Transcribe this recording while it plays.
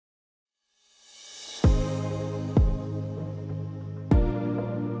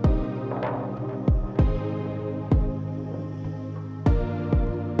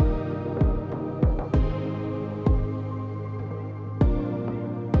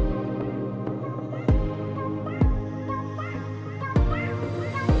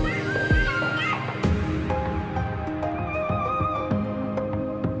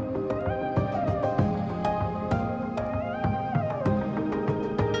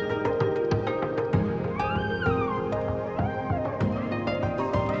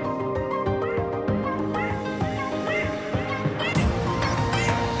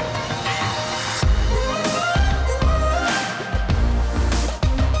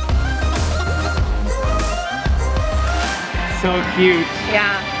so cute.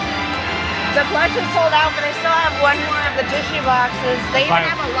 Yeah. The plush is sold out, but I still have one more of the tissue boxes. They even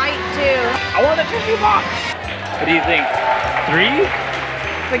have a light too. I want a tissue box. What do you think? 3?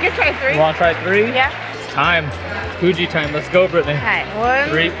 We could try 3. You want to try 3? Yeah. It's time. Kuji time. Let's go, Brittany. Alright, 1,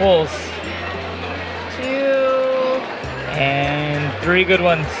 3 pulls. 2, And 3 good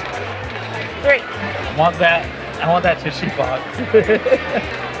ones. 3. I want that tissue box.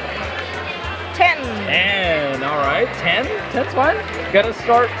 10. And all right, 10. 10's fine. Gotta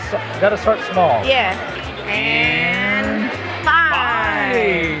start small. Yeah. And 5.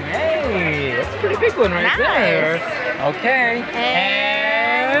 Hey, that's a pretty big one right there. Okay.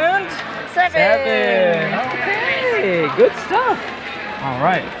 And 7. 7. Okay, good stuff. All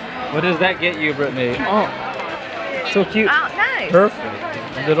right. What does that get you, Brittany? Oh, so cute. Oh, nice.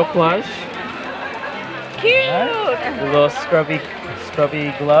 Perfect. A little plush. Cute. Right. A little scrubby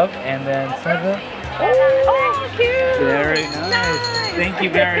glove, and then 7. Oh, cute. Very nice. Thank you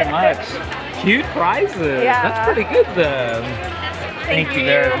very much. Cute prizes. Yeah. That's pretty good then. Thank you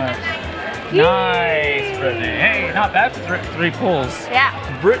very much. Nice, Brittany. Hey, not bad for 3 pulls. Yeah.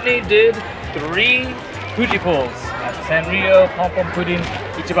 Brittany did 3 Kuji pulls at Sanrio, Pom Pom Pudding,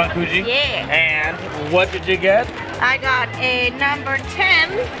 Ichiban Kuji. Yeah. And what did you get? I got a number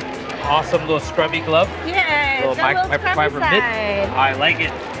 10. Awesome little scrubby glove. Yeah, Little microfiber mitt. side. I like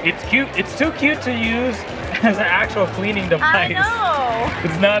it. It's cute. It's too cute to use as an actual cleaning device. I know.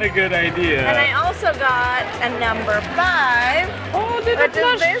 It's not a good idea. And I also got a number 5. Oh, did a which is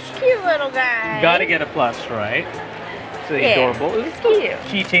plush. this cute little guy. You gotta get a plush, right? So Yeah. adorable. It's Cute.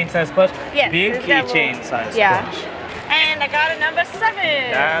 keychain size plush. Yes, Big it's got keychain little- size yeah. plush. And I got a number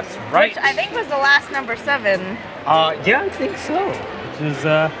 7. That's right. Which I think was the last number 7. Yeah, I think so. Which is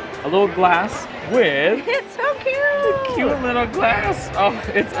a little glass with It's so cute. cute little glass. Oh,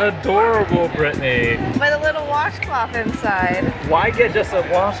 it's adorable, Brittany. With a little washcloth inside. Why get just a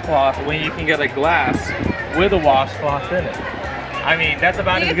washcloth when you can get a glass with a washcloth in it? I mean, that's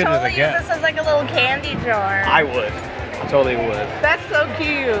about as good as it use gets. this as like a little candy jar. I would. I totally would. That's so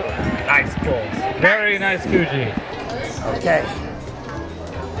cute. Nice pulls. Very nice Kuji. Okay.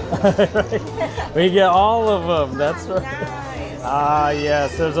 We get all of them. That's right. Nice. Ah,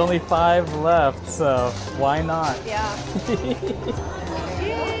 yes. There's only 5 left, so why not? Yeah.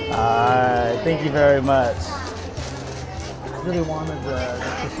 Thank you very much. I really wanted the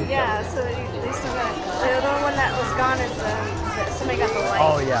tissue. Yeah, so they still got the other one that was gone is somebody got the light.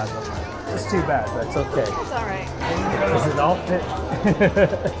 Oh yeah, it's too bad. That's okay. It's alright. Does it all fit?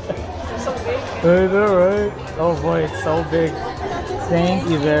 They're so big. It's alright. Oh boy, it's so big. Thank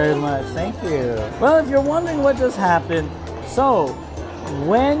you very much. Thank you. Well, if you're wondering what just happened, so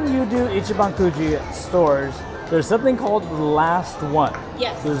when you do Ichiban Kuji stores, there's something called the last one.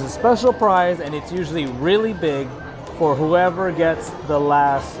 Yes. There's a special prize, and it's usually really big for whoever gets the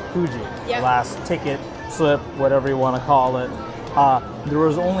last Kuji, Yep. last ticket, slip, whatever you want to call it. There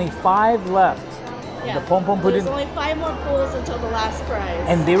was only 5 left. Yeah. The Pom Pom Pudding. There's only 5 more pulls until the last prize.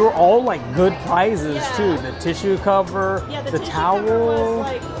 And they were all like good prizes Yeah. too. The tissue cover, yeah, the tissue towel, cover was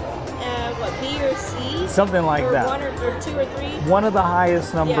like what, B or C? something like or that. 1 or 2 or 3. One of the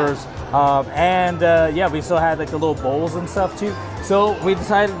highest numbers. Yeah, we still had like the little bowls and stuff too. So we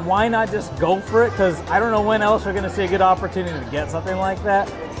decided why not just go for it, because I don't know when else we're gonna see a good opportunity to get something like that.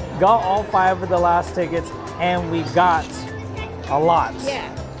 Got all 5 of the last tickets, and we got a lot. Yeah.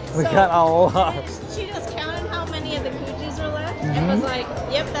 We got a lot. She just counted how many of the Kujis are left and was like,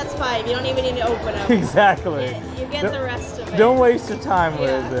 yep, that's 5. You don't even need to open them. Exactly. You get the rest of it. Don't waste your time with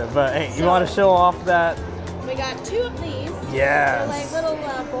Yeah. it. But hey, you So- want to show off that? We got 2 of these. Yes. They're like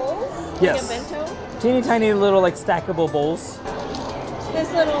little bowls. Yes. Like a bento. Teeny tiny little like stackable bowls.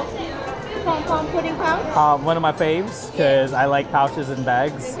 This little pom pom pudding pouch. One of my faves, because I like pouches and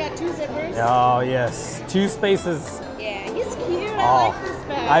bags. It's got 2 zippers. Oh yes, 2 spaces. Yeah, he's cute. I Oh, like this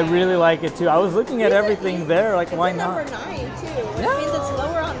bag. I really like it too. I was looking at He's a- everything there, like it's why a not? number 9 too, which Yeah. means it's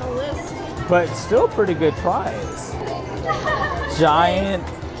lower on the list. But still pretty good prize. Giant.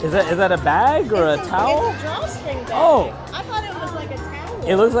 Is that a bag or It's a towel? It's a drawstring bag. Oh. I thought it was like a towel.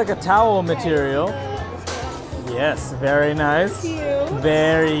 It looks like a towel material. Yes, very nice. Cute.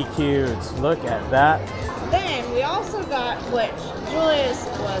 Very cute. Look at that. Then we also got, which Julius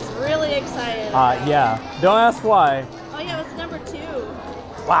was really excited about. Yeah. Don't ask why. Oh yeah, it's number 2.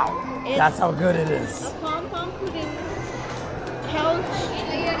 Wow. It's That's how good it is. A pom pom pudding pouch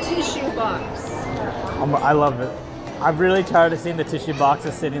tissue box. I love it. I'm really tired of seeing the tissue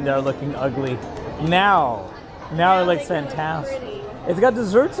boxes sitting there looking ugly. Now it looks they look fantastic. pretty. It's got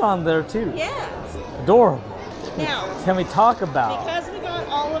desserts on there too. Yeah. Adorable. Now, Can we talk about? because we got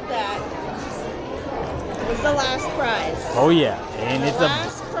all of that, was the last prize. Oh yeah, and it's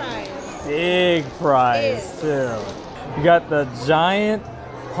Last a prize. big prize too. You got the giant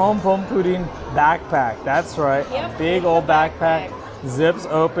pom pom pudding backpack. That's right, Yep, big it's old a backpack. backpack. Zips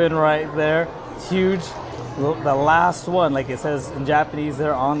open right there. It's huge. The last one, like it says in Japanese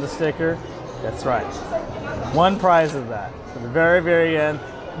there on the sticker. That's right. One prize of that. At the very, very end.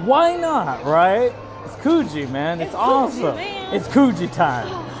 Why not, right? It's Kuji, man. It's awesome. Kuji, man. It's Kuji time.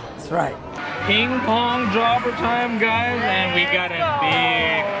 That's right. Ping pong dropper time, guys, and we got a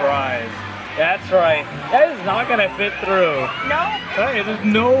big prize. That's right. That is not gonna fit through. No, Hey, there's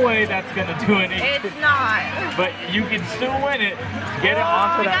no way that's gonna do anything. it's not. But you can still win it. Get it Oh,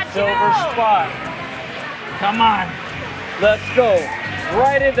 onto we that got silver two. spot. Come on. Let's go.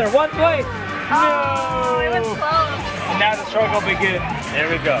 Right in there. One place. Oh, it was No. close. And now the struggle begins. There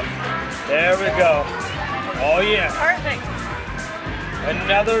we go. There we go. Oh yeah. Perfect.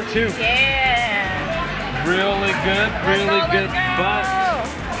 Another two. Yeah. Really good. Really good. But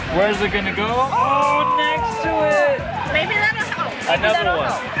where's it gonna go? Oh, next to it. Maybe that'll help. Maybe Another that'll one.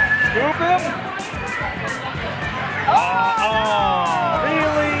 help. Scoop him. Oh,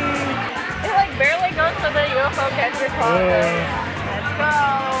 really? It like barely goes to the UFO catcher closet. Let's go.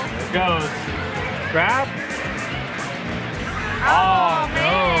 There it goes. Grab. Oh, no. man.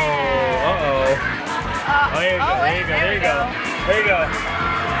 Uh-oh. Oh, there you go. There you go. There you go. There you go.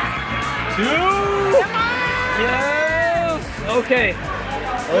 Two. Come on. Yes. Okay.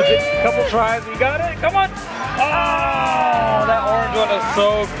 Let's take a couple tries. You got it? Come on. Oh, that orange one is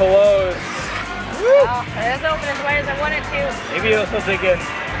so close. Woo. Oh, it doesn't open as wide as I want it to. Maybe it'll still dig in.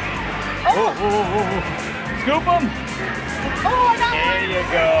 Oh, Scoop them. oh, I got There one. you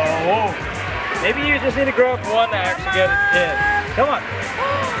go. Whoa. Maybe you just need to grab one to actually get it in. Come on.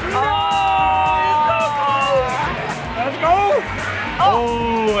 Oh. Let's go.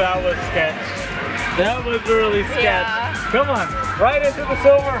 Oh, that was sketch. That was really sketch. Yeah. Come on. Right into the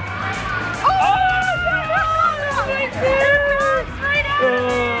silver.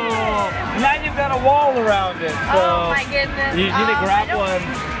 Oh, now you've got a wall around it. So Oh my goodness. you need to grab I don't- one.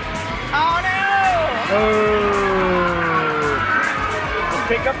 Oh no. Oh. Just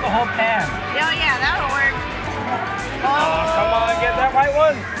pick up the whole pan. Oh yeah, that'll work. Oh, come on, get that right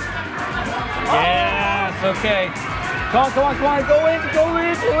one. Yes, okay. Come on, come on, come on. Go in,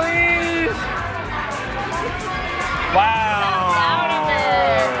 please. Wow. Out of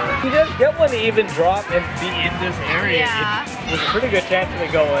it. You just get one to even drop and be in this area. Yeah. There's a pretty good chance of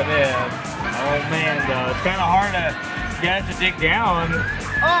it going in. Oh man, though. It's kind of hard to get it to dig down.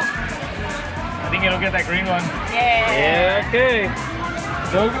 Oh. I think it'll get that green one. Yeah. Yeah, okay.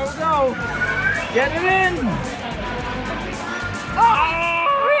 Go, go, go. Get it in. Oh,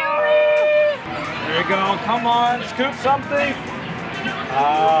 really? There you go. Come on, scoop something.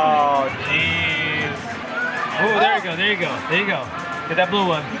 Oh, jeez. Oh, there you go. There you go. There you go. Get that blue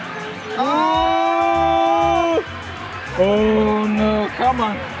one. Oh. Oh no! Come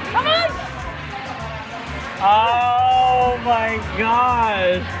on. Come on. Oh my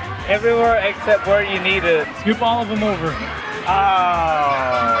gosh! Everywhere except where you need it. Scoop all of them over.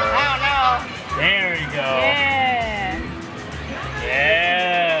 Oh. Oh no. There you go. Yeah.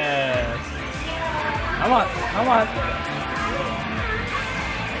 Yes. Come on, come on.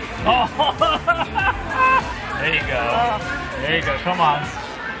 Oh. There you go. There you go. Come on.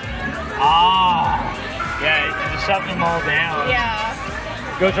 Ah. Yeah, you just shove them all down. Yeah.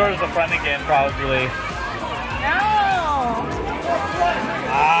 Go towards the front again, probably. No.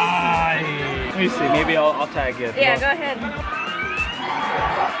 Ah. Let me see. Maybe I'll tag it. Yeah, go ahead.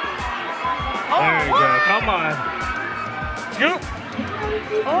 There you go. Come on. Scoop.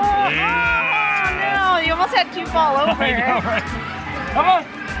 Oh, Yeah. oh no, you almost had two fall over. I know, right? Come on.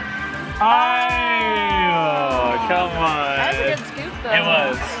 Oh, come on. That was a good scoop though. It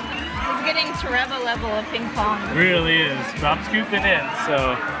was. It's getting Trevor level of ping pong. It really is. But I'm scooping in,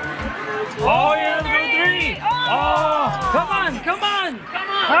 so. Oh, yeah, let's go three. Oh, come on, come on, come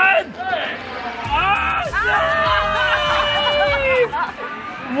on. Ah,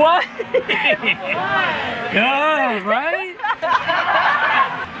 what? Good, right?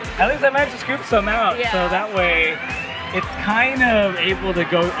 At least I managed to scoop some out, Yeah. so that way it's kind of able to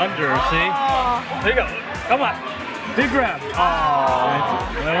go under, see? Oh. There you go. Come on. Big grab.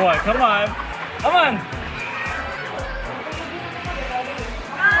 Oh. You know what? Come on. Come on.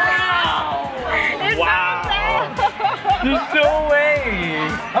 Wow. There's no way.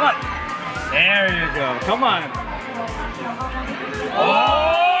 Come on. There you go. Come on.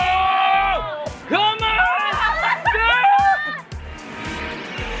 Oh! Come on!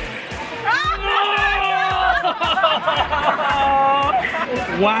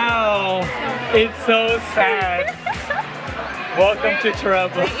 Wow, it's so sad. Welcome to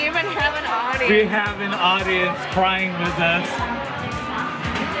Tropez. We even have an audience. We have an audience crying with us.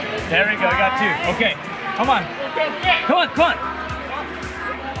 There we go, I got 2. Okay, come on. Come on, come on.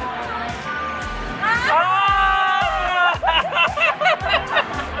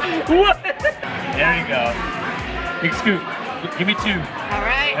 What? There you go. Big scoop. Give me 2. All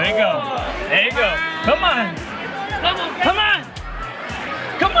right. There you go. There you go. Come on. Come on. Come on.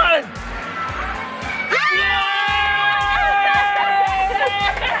 Come on.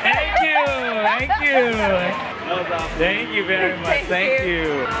 Thank you. Thank you. Thank you very much. Thank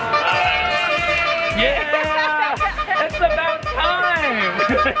you. Yeah. It's about time.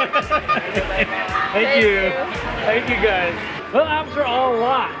 Thank you. Thank you guys. Well, after a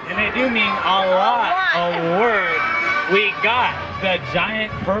lot, and I do mean a lot of work, we got the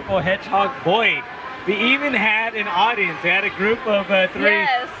giant purple hedgehog boy. We even had an audience. We had a group of 3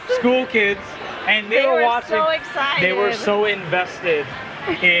 school kids, and they were watching. So excited. They were so invested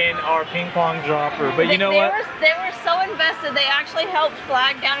in our ping pong dropper. But you know what? They were so invested. They actually helped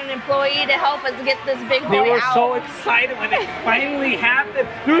flag down an employee to help us get this big boy out. They were so excited when it finally happened.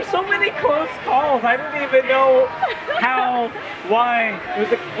 There were so many close calls. I don't even know why. It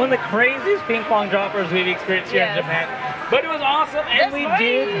was one of the craziest ping pong droppers we've experienced here in Japan. But it was awesome, and we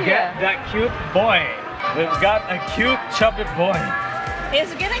did get that cute boy. We've got a cute, chubby boy.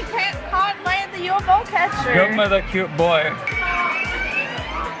 He's getting caught by the UFO catcher. Give me the cute boy.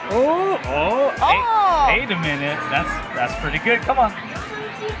 Wait a minute. That's pretty good. Come on.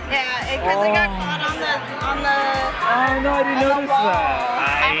 Yeah, because it got caught on the. Oh no, I didn't notice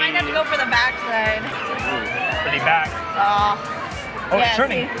that. I might have to go for the backside. Pretty back. Oh, it's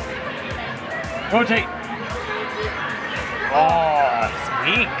turning. Rotate. Oh, it's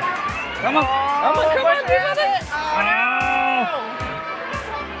weak. Come on. Come on.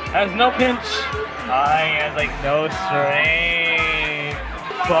 Has no pinch. Has like no strength.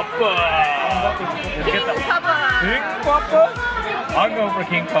 Papa. King Papa. King Papa. I'll go for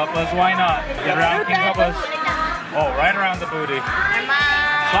King Papas. Why not? Get around King Papas. Oh, right around the booty.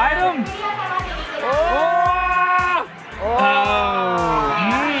 Slide him.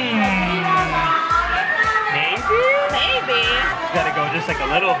 Maybe. Gotta go just like a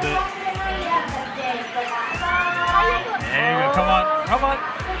little bit. There you go. Come on. Come on.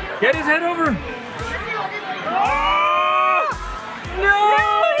 Get his head over. No!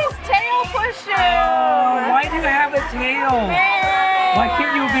 His tail pushing. Why do you have a tail? Why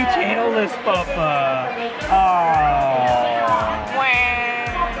can't you be tailless, Papa?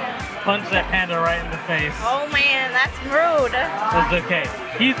 Punch that panda right in the face. Oh man, that's rude. It's okay.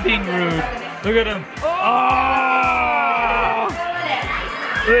 He's being rude. Look at him.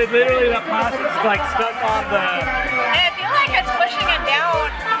 Literally, the plastic's like stuck on the. I feel like it's pushing it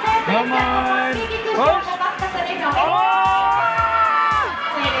down. Come on. Push.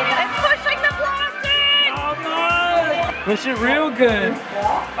 It's pushing the plastic. Oh no. Push it real good.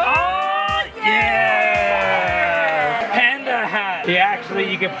 Yeah. Panda hat.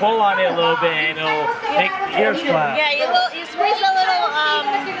 You can pull on it a little bit and it'll make the ears flap. Yeah, you squeeze the little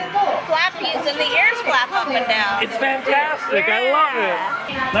flappies and the ears flap up and down. It's fantastic. I love it.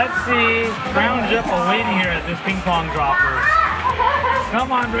 Let's see Crown Jump waiting here at this ping pong dropper.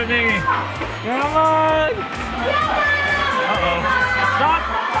 Come on, Brittany. Come on. Uh-oh. Stop. I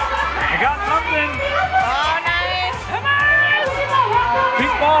got something. Oh, nice. Come on.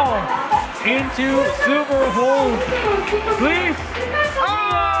 Big ball into silver hole. Please. Oh.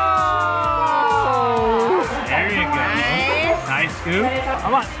 There you go. Nice scoop.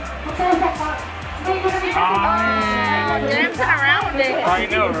 Come on. Dancing around it. I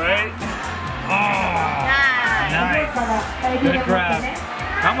know, right? Oh. Nice. Good grab.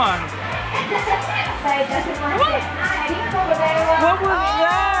 Come on. What was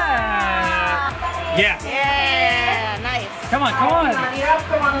that? Yeah. Yeah, nice. Come on, come on.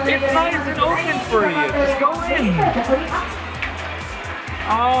 It's nice and open for you. Just go in.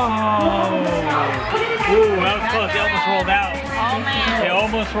 Oh. Ooh, that was close. They almost rolled out. Oh, man. They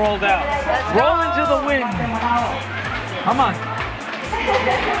almost rolled out. Roll into the wind. Come on.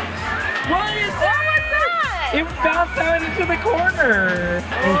 What is that? It bounced out into the corner.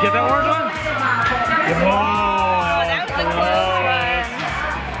 Can you get that orange one? Oh, that was a close one.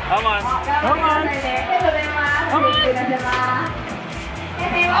 Come on. Come on. Come on.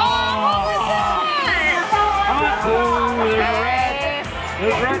 Oh, come on. Ooh, there's red.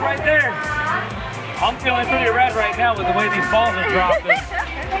 There's red right there. I'm feeling pretty red right now with the way these balls are dropping.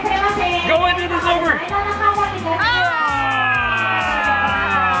 Go into the silver.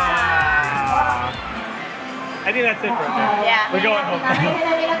 I think that's it for today. Yeah. We're going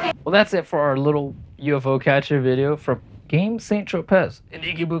home. Well, that's it for our little UFO catcher video from Game St Tropez in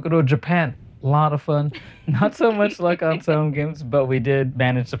Ikebukuro, Japan. A lot of fun. Not so much luck on some games, but we did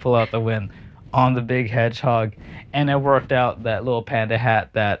manage to pull out the win on the big hedgehog. And it worked out that little panda hat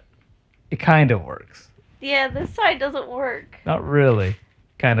that it kind of works. Yeah, this side doesn't work. Not really.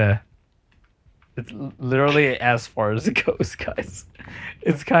 Kind of. It's literally as far as it goes, guys.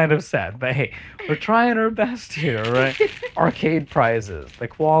 It's kind of sad, but hey, we're trying our best here, right? Arcade prizes, the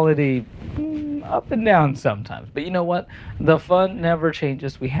quality up and down sometimes, but you know what? The fun never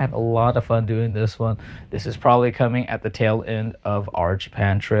changes. We had a lot of fun doing this one. This is probably coming at the tail end of our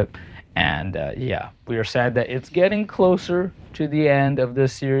Japan trip, and yeah, we are sad that it's getting closer to the end of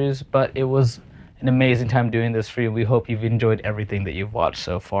this series, but it was an amazing time doing this for you. We hope you've enjoyed everything that you've watched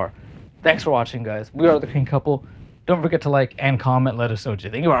so far. Thanks for watching, guys. We are the Green Couple. Don't forget to like and comment. Let us know what you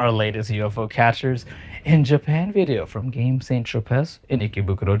think of our latest UFO Catchers in Japan video from Game St Tropez in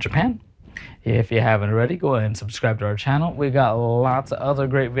Ikebukuro, Japan. If you haven't already, go ahead and subscribe to our channel. We got lots of other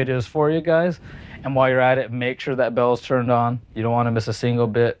great videos for you guys. And while you're at it, make sure that bell is turned on. You don't want to miss a single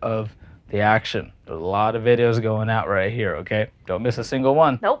bit of the action. There's a lot of videos going out right here, okay? Don't miss a single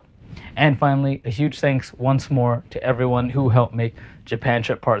one. Nope. And finally, a huge thanks once more to everyone who helped make Japan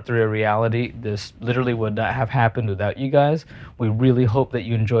Trip Part 3 a reality. This literally would not have happened without you guys. We really hope that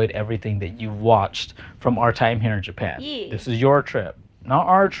you enjoyed everything that you watched from our time here in Japan. Yeah. This is your trip, not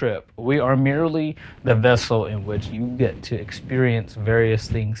our trip. We are merely the vessel in which you get to experience various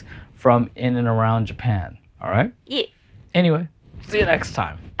things from in and around Japan. All right? Yeah. Anyway, see you next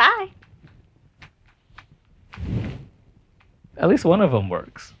time. Bye. At least one of them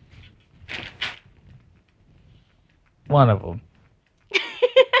works. One of them.